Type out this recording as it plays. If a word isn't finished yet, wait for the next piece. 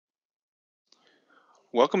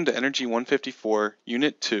Welcome to NRG154,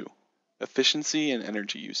 Unit 2, Efficiency and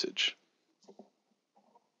Energy Usage.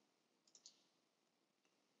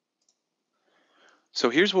 So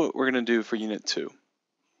here's what we're going to do for Unit 2.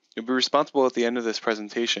 You'll be responsible at the end of this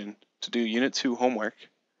presentation to do Unit 2 homework,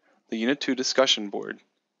 the Unit 2 discussion board,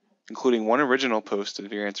 including one original post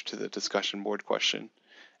of your answer to the discussion board question,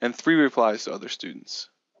 and 3 replies to other students.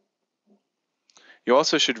 You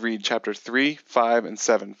also should read Chapter 3, 5, and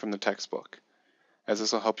 7 from the textbook, as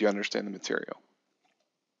this will help you understand the material.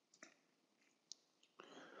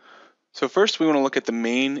 So first we want to look at the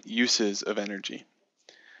main uses of energy.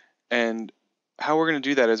 And how we're going to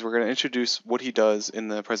do that is we're going to introduce what he does in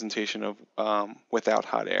the presentation of without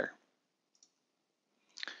hot air.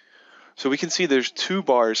 So we can see there's 2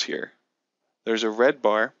 bars here. There's a red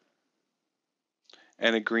bar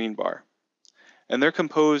and a green bar. And they're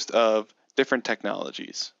composed of different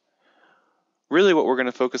technologies. Really what we're going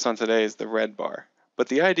to focus on today is the red bar. But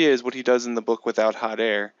the idea is what he does in the book Without Hot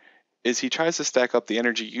Air is he tries to stack up the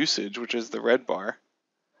energy usage, which is the red bar,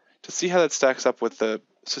 to see how that stacks up with the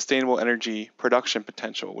sustainable energy production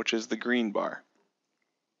potential, which is the green bar.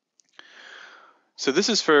 So this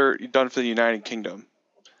is done for the United Kingdom.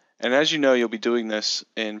 And as you know, you'll be doing this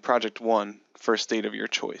in Project 1 for a state of your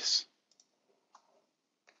choice.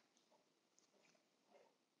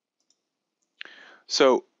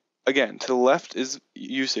 So again, to the left is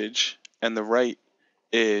usage and the right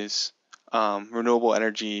is renewable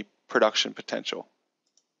energy production potential.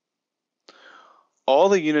 All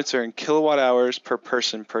the units are in kilowatt hours per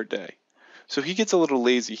person per day. So he gets a little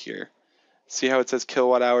lazy here. See how it says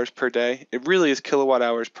kilowatt hours per day? It really is kilowatt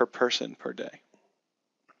hours per person per day.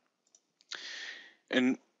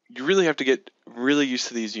 And you really have to get really used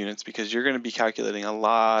to these units because you're going to be calculating a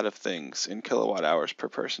lot of things in kilowatt hours per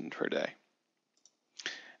person per day.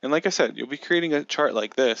 And like I said, you'll be creating a chart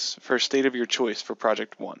like this for a state of your choice for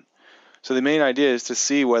Project 1. So the main idea is to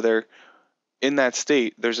see whether in that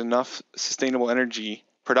state there's enough sustainable energy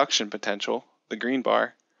production potential, the green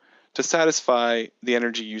bar, to satisfy the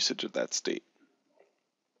energy usage of that state.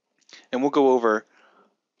 And we'll go over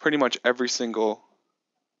pretty much every single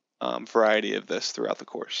variety of this throughout the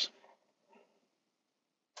course.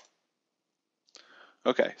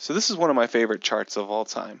 Okay, so this is one of my favorite charts of all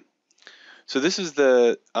time. So this is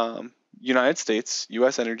the United States,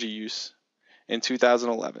 U.S. energy use in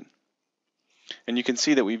 2011. And you can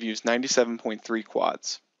see that we've used 97.3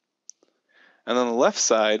 quads. And on the left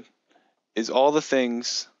side is all the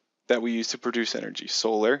things that we use to produce energy: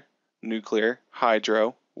 solar, nuclear,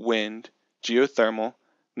 hydro, wind, geothermal,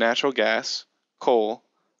 natural gas, coal,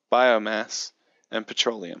 biomass, and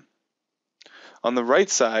petroleum. On the right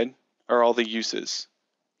side are all the uses: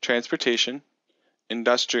 transportation,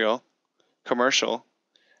 industrial, commercial,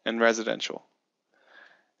 and residential.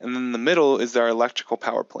 And then in the middle is our electrical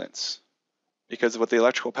power plants. Because what the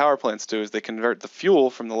electrical power plants do is they convert the fuel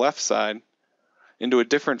from the left side into a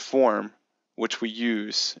different form, which we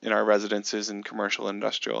use in our residences and commercial,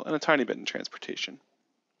 industrial, and a tiny bit in transportation.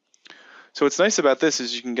 So what's nice about this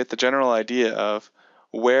is you can get the general idea of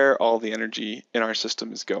where all the energy in our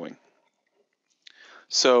system is going.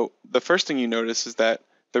 So the first thing you notice is that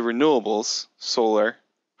the renewables, solar,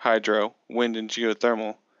 hydro, wind, and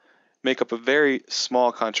geothermal, make up a very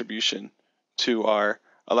small contribution to our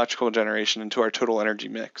electrical generation and to our total energy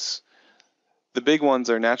mix. The big ones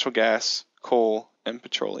are natural gas, coal, and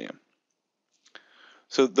petroleum.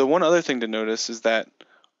 So the one other thing to notice is that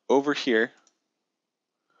over here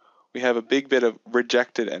we have a big bit of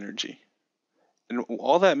rejected energy. And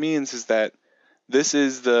all that means is that this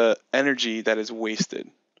is the energy that is wasted.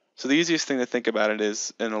 So the easiest thing to think about it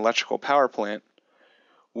is an electrical power plant.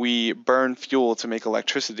 We burn fuel to make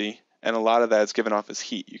electricity, and a lot of that is given off as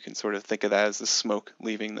heat. You can sort of think of that as the smoke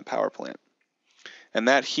leaving the power plant. And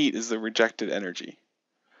that heat is the rejected energy.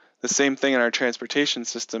 The same thing in our transportation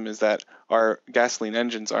system is that our gasoline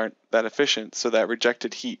engines aren't that efficient, so that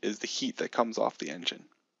rejected heat is the heat that comes off the engine.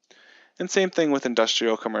 And same thing with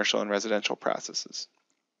industrial, commercial, and residential processes.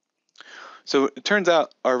 So it turns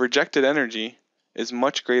out our rejected energy is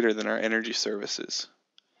much greater than our energy services.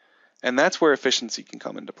 And that's where efficiency can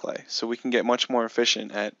come into play. So we can get much more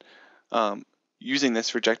efficient at using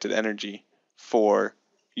this rejected energy for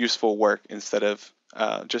useful work instead of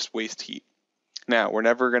just waste heat. Now, we're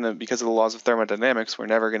never going to, because of the laws of thermodynamics, we're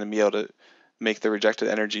never going to be able to make the rejected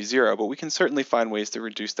energy zero, but we can certainly find ways to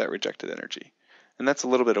reduce that rejected energy. And that's a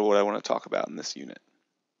little bit of what I want to talk about in this unit.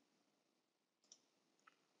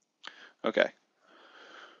 Okay.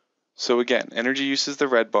 So again, energy use is the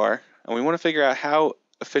red bar, and we want to figure out how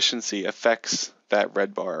efficiency affects that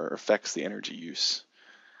red bar or affects the energy use.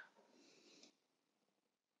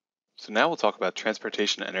 So now we'll talk about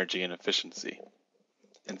transportation energy and efficiency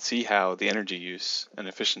and see how the energy use and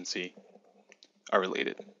efficiency are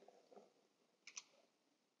related.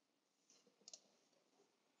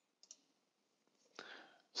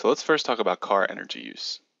 So let's first talk about car energy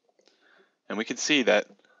use. And we can see that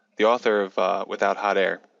the author of Without Hot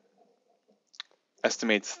Air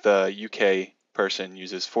estimates the UK person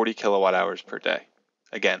uses 40 kilowatt hours per day.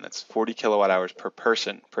 Again, that's 40 kilowatt hours per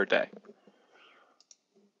person per day.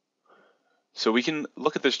 So we can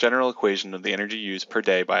look at this general equation of the energy used per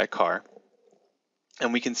day by a car,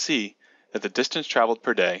 and we can see that the distance traveled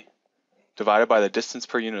per day divided by the distance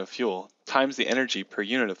per unit of fuel times the energy per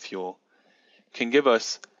unit of fuel can give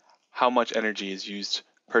us how much energy is used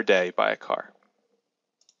per day by a car.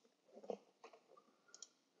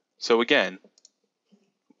 So again,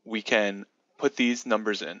 we can put these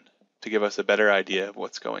numbers in to give us a better idea of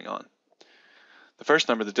what's going on. The first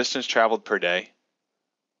number, the distance traveled per day,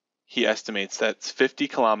 he estimates that's 50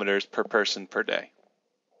 kilometers per person per day.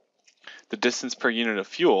 The distance per unit of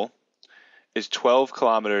fuel is 12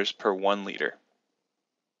 kilometers per 1 liter.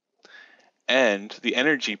 And the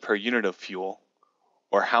energy per unit of fuel,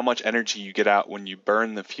 or how much energy you get out when you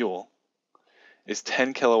burn the fuel, is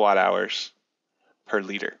 10 kilowatt hours per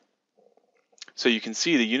liter. So you can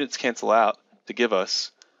see the units cancel out to give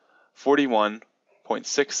us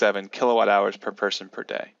 41.67 kilowatt hours per person per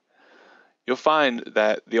day. You'll find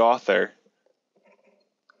that the author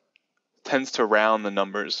tends to round the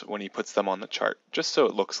numbers when he puts them on the chart, just so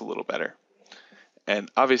it looks a little better. And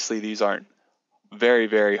obviously these aren't very,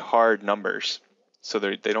 very hard numbers, so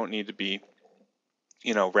they don't need to be,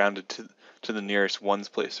 rounded to the nearest ones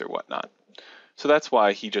place or whatnot. So that's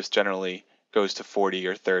why he just generally goes to 40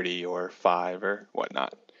 or 30 or 5 or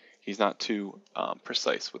whatnot. He's not too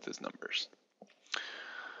precise with his numbers.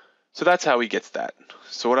 So that's how he gets that.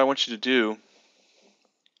 So what I want you to do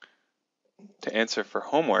to answer for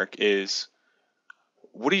homework is,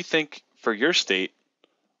 what do you think for your state,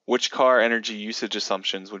 which car energy usage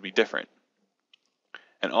assumptions would be different?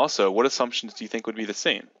 And also, what assumptions do you think would be the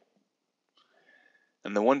same?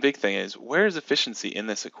 And the one big thing is, where is efficiency in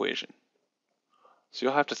this equation? So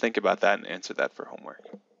you'll have to think about that and answer that for homework.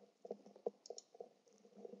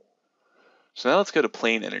 So now let's go to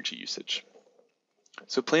plane energy usage.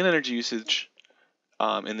 So plane energy usage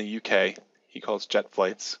in the UK, he calls jet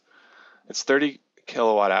flights, it's 30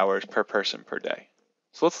 kilowatt hours per person per day.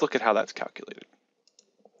 So let's look at how that's calculated.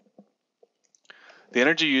 The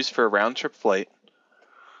energy used for a round trip flight,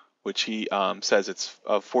 which he says it's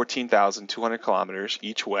of 14,200 kilometers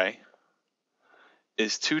each way,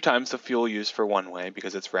 is 2 times the fuel used for one way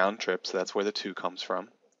because it's round trip, so that's where the 2 comes from,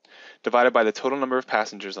 divided by the total number of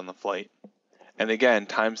passengers on the flight, and again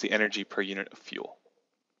times the energy per unit of fuel.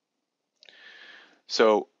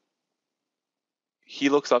 So he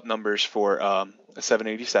looks up numbers for a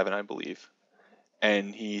 787, I believe,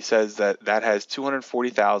 and he says that that has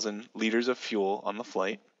 240,000 liters of fuel on the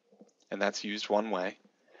flight, and that's used one way,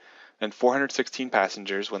 and 416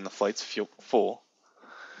 passengers when the flight's full,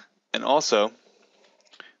 and also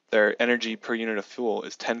their energy per unit of fuel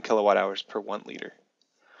is 10 kilowatt hours per 1 liter.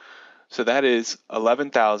 So that is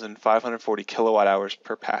 11,540 kilowatt hours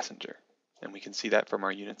per passenger, and we can see that from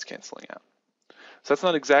our units canceling out. So that's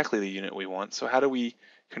not exactly the unit we want, so how do we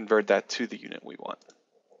convert that to the unit we want?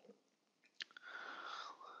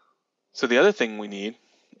 So the other thing we need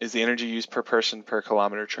is the energy used per person per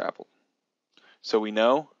kilometer traveled. So we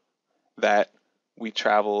know that we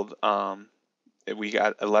traveled, we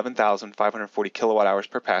got 11,540 kilowatt hours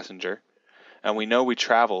per passenger, and we know we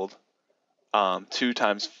traveled 2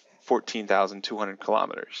 times 14,200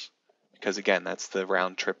 kilometers, because again, that's the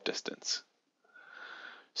round trip distance.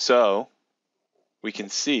 So we can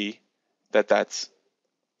see that that's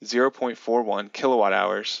 0.41 kilowatt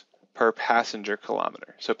hours per passenger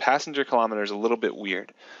kilometer. So passenger kilometer is a little bit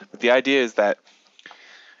weird, but the idea is that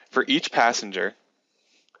for each passenger,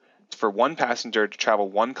 for one passenger to travel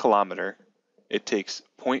 1 kilometer, it takes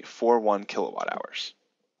 0.41 kilowatt hours.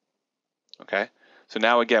 Okay, so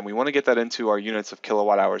now again, we want to get that into our units of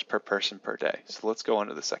kilowatt hours per person per day. So let's go on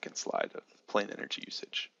to the second slide of plane energy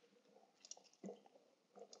usage.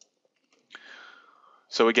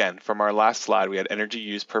 So again, from our last slide, we had energy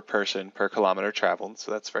used per person per kilometer traveled,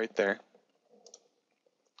 so that's right there.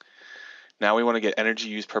 Now we want to get energy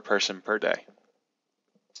used per person per day.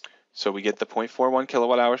 So we get the 0.41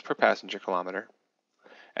 kilowatt hours per passenger kilometer,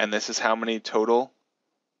 and this is how many total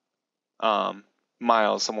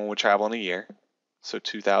miles someone would travel in a year. So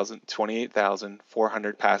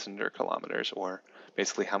 28,400 passenger kilometers, or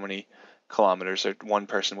basically how many kilometers one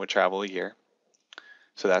person would travel a year.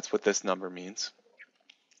 So that's what this number means.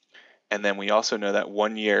 And then we also know that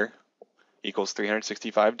 1 year equals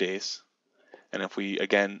 365 days. And if we,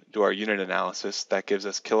 again, do our unit analysis, that gives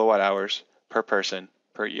us kilowatt hours per person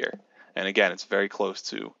per year. And again, it's very close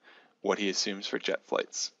to what he assumes for jet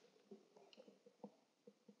flights.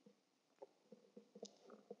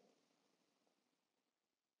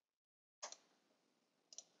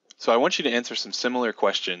 So I want you to answer some similar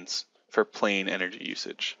questions for plane energy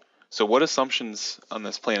usage. So what assumptions on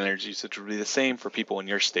this plane energy usage would be the same for people in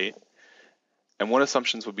your state? And what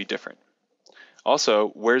assumptions would be different? Also,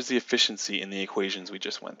 where's the efficiency in the equations we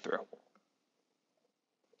just went through?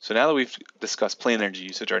 So now that we've discussed plane energy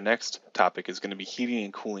usage, our next topic is going to be heating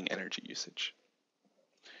and cooling energy usage.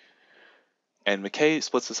 And McKay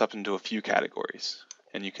splits this up into a few categories.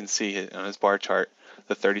 And you can see on his bar chart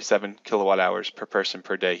the 37 kilowatt hours per person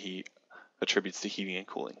per day he attributes to heating and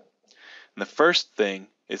cooling. And the first thing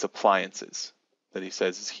is appliances that he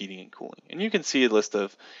says is heating and cooling. And you can see a list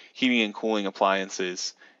of heating and cooling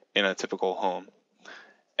appliances in a typical home.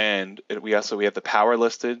 And we have the power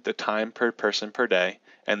listed, the time per person per day,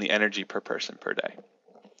 and the energy per person per day.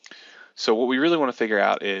 So what we really want to figure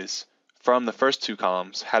out is, from the first two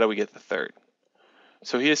columns, how do we get the third?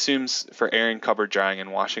 So he assumes for airing, cupboard drying,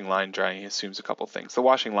 and washing line drying, he assumes a couple things. The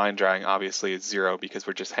washing line drying obviously is 0 because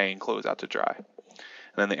we're just hanging clothes out to dry. And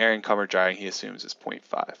then the airing, cupboard drying he assumes is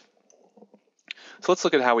 0.5. So let's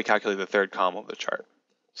look at how we calculate the third column of the chart.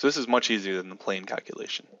 So this is much easier than the plane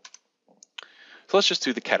calculation. So let's just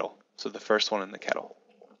do the kettle. So the first one in the kettle.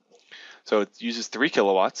 So it uses 3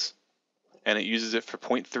 kilowatts, and it uses it for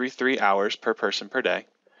 0.33 hours per person per day.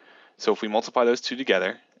 So if we multiply those two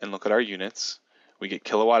together and look at our units, we get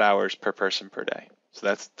kilowatt hours per person per day.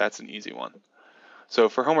 So that's an easy one. So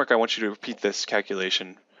for homework, I want you to repeat this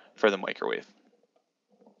calculation for the microwave.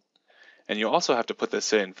 And you also have to put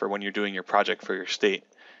this in for when you're doing your project for your state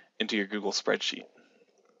into your Google spreadsheet.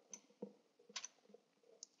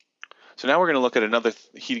 So now we're going to look at another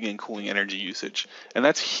heating and cooling energy usage, and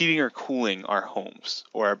that's heating or cooling our homes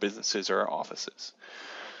or our businesses or our offices.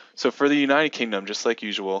 So for the United Kingdom, just like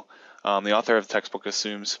usual, the author of the textbook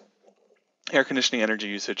assumes air conditioning energy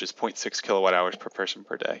usage is 0.6 kilowatt hours per person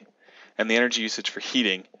per day, and the energy usage for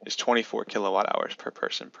heating is 24 kilowatt hours per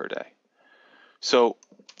person per day. So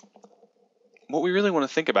what we really want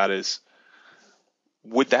to think about is,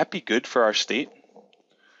 would that be good for our state?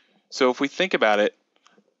 So if we think about it,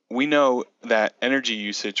 we know that energy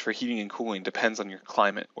usage for heating and cooling depends on your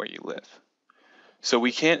climate where you live. So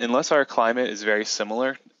we can't, unless our climate is very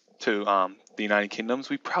similar to the United Kingdom's,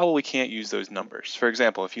 we probably can't use those numbers. For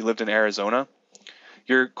example, if you lived in Arizona,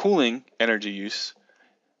 your cooling energy use,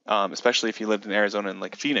 especially if you lived in Arizona and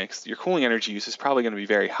like Phoenix, your cooling energy use is probably going to be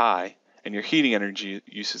very high, and your heating energy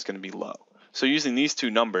use is going to be low. So using these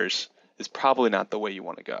two numbers is probably not the way you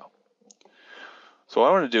want to go. So what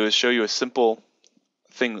I want to do is show you a simple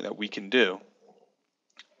thing that we can do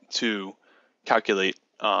to calculate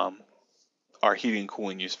our heating and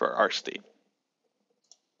cooling use for our state.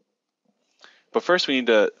 But first we need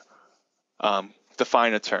to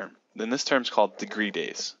define a term. And this term is called degree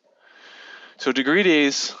days. So degree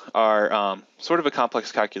days are sort of a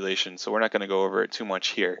complex calculation, so we're not going to go over it too much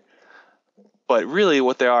here. But really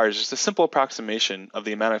what they are is just a simple approximation of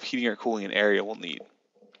the amount of heating or cooling an area will need.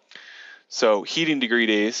 So heating degree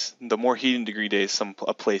days, the more heating degree days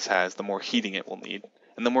a place has, the more heating it will need.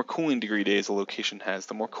 And the more cooling degree days a location has,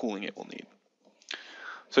 the more cooling it will need.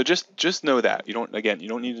 So just know that. You don't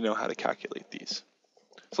need to know how to calculate these.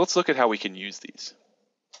 So let's look at how we can use these.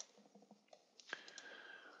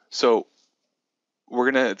 So we're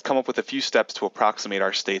going to come up with a few steps to approximate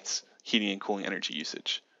our state's heating and cooling energy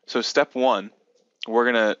usage. So step 1,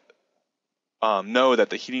 we're going to know that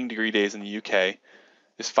the heating degree days in the UK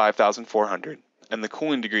is 5,400, and the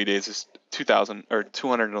cooling degree days is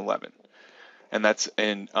 211, and that's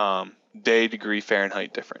in day degree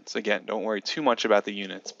Fahrenheit difference. Again, don't worry too much about the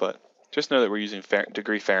units, but just know that we're using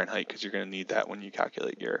degree Fahrenheit because you're going to need that when you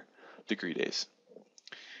calculate your degree days.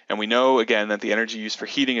 And we know again that the energy used for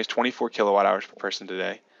heating is 24 kilowatt hours per person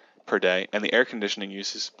per day, and the air conditioning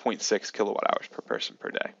use is 0.6 kilowatt hours per person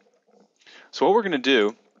per day. So what we're going to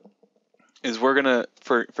do is we're going to,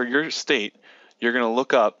 for your state, you're going to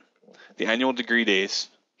look up the annual degree days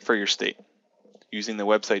for your state using the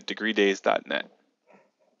website degreedays.net.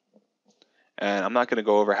 And I'm not going to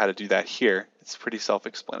go over how to do that here. It's pretty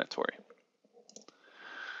self-explanatory.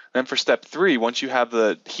 Then for step 3, once you have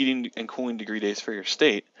the heating and cooling degree days for your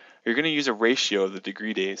state, you're going to use a ratio of the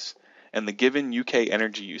degree days and the given UK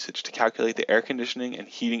energy usage to calculate the air conditioning and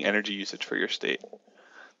heating energy usage for your state.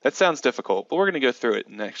 That sounds difficult, but we're going to go through it,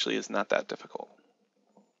 and actually it's not that difficult.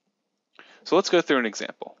 So let's go through an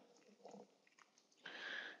example.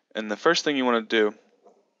 And the first thing you want to do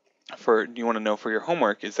you want to know for your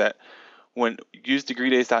homework is that when use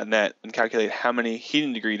degreedays.net and calculate how many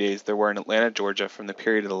heating degree days there were in Atlanta, Georgia from the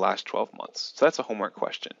period of the last 12 months. So that's a homework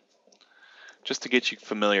question, just to get you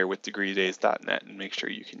familiar with degreedays.net and make sure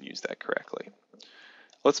you can use that correctly.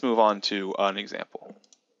 Let's move on to an example.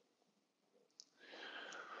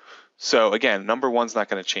 So again, number one's not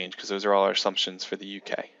going to change because those are all our assumptions for the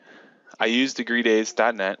UK. I used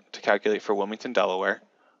degreedays.net to calculate for Wilmington, Delaware,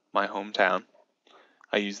 my hometown.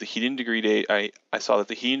 I used the heating degree day. I saw that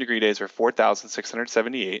the heating degree days were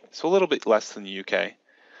 4,678, so a little bit less than the UK.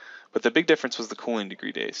 But the big difference was the cooling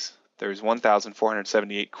degree days. There was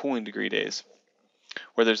 1,478 cooling degree days,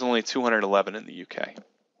 where there's only 211 in the UK.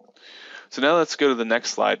 So now let's go to the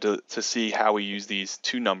next slide to see how we use these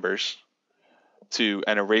two numbers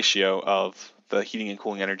and a ratio of the heating and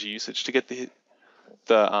cooling energy usage to get the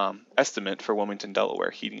estimate for Wilmington,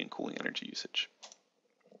 Delaware heating and cooling energy usage.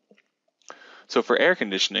 So for air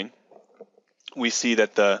conditioning, we see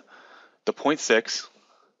that the 0.6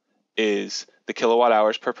 is the kilowatt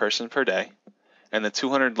hours per person per day, and the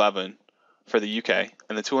 211 for the UK,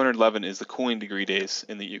 and the 211 is the cooling degree days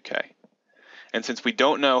in the UK. And since we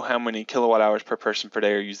don't know how many kilowatt hours per person per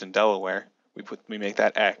day are used in Delaware, we make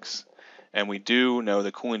that X, and we do know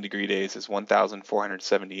the cooling degree days is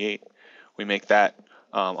 1,478. We make that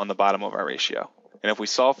on the bottom of our ratio. And if we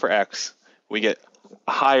solve for X, we get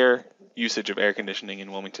a higher usage of air conditioning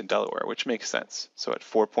in Wilmington, Delaware, which makes sense. So at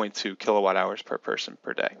 4.2 kilowatt hours per person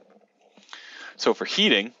per day. So for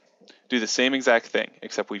heating, do the same exact thing,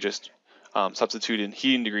 except we just substitute in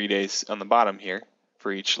heating degree days on the bottom here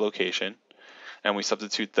for each location, and we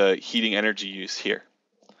substitute the heating energy use here.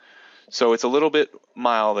 So it's a little bit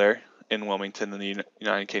milder in Wilmington than the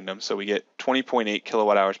United Kingdom, so we get 20.8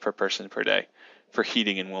 kilowatt hours per person per day for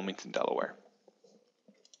heating in Wilmington, Delaware.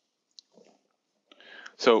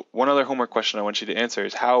 So one other homework question I want you to answer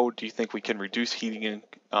is, how do you think we can reduce heating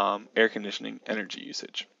and air conditioning energy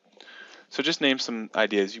usage? So just name some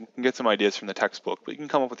ideas. You can get some ideas from the textbook, but you can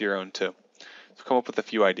come up with your own too. So come up with a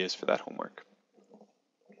few ideas for that homework.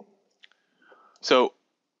 So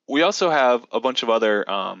we also have a bunch of other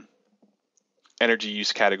energy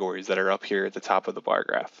use categories that are up here at the top of the bar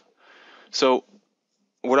graph. So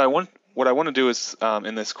what I want to do is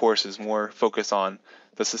in this course is more focus on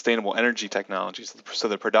the sustainable energy technologies, so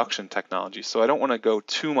the production technologies. So I don't want to go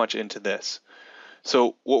too much into this.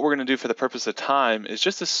 So what we're going to do for the purpose of time is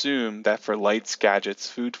just assume that for lights, gadgets,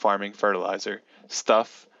 food, farming, fertilizer,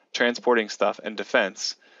 stuff, transporting stuff, and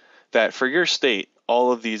defense, that for your state,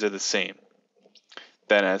 all of these are the same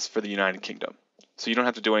than as for the United Kingdom. So you don't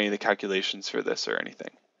have to do any of the calculations for this or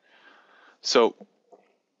anything. So,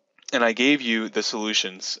 and I gave you the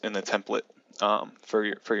solutions in the template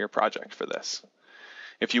for your project for this.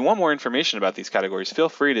 If you want more information about these categories, feel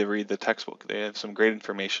free to read the textbook. They have some great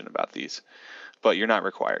information about these, but you're not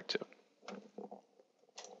required to.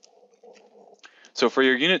 So for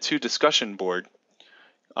your Unit 2 discussion board,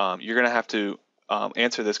 you're going to have to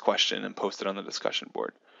answer this question and post it on the discussion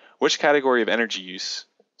board. Which category of energy use,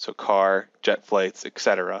 so car, jet flights,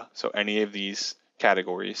 etc., so any of these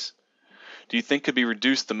categories, do you think could be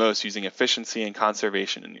reduced the most using efficiency and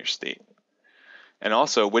conservation in your state? And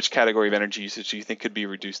also, which category of energy usage do you think could be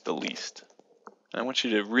reduced the least? And I want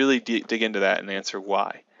you to really dig into that and answer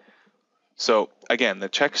why. So again, the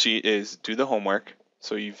check sheet is do the homework.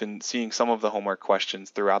 So you've been seeing some of the homework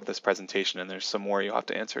questions throughout this presentation, and there's some more you'll have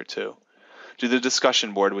to answer too. Do the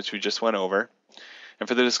discussion board, which we just went over. And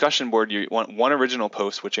for the discussion board, you want one original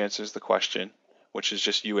post, which answers the question, which is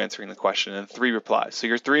just you answering the question, and 3 replies. So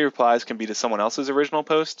your 3 replies can be to someone else's original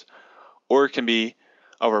post, or it can be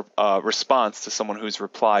a response to someone who's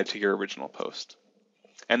replied to your original post.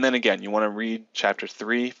 And then again, you want to read chapter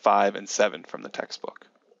 3, 5, and 7 from the textbook.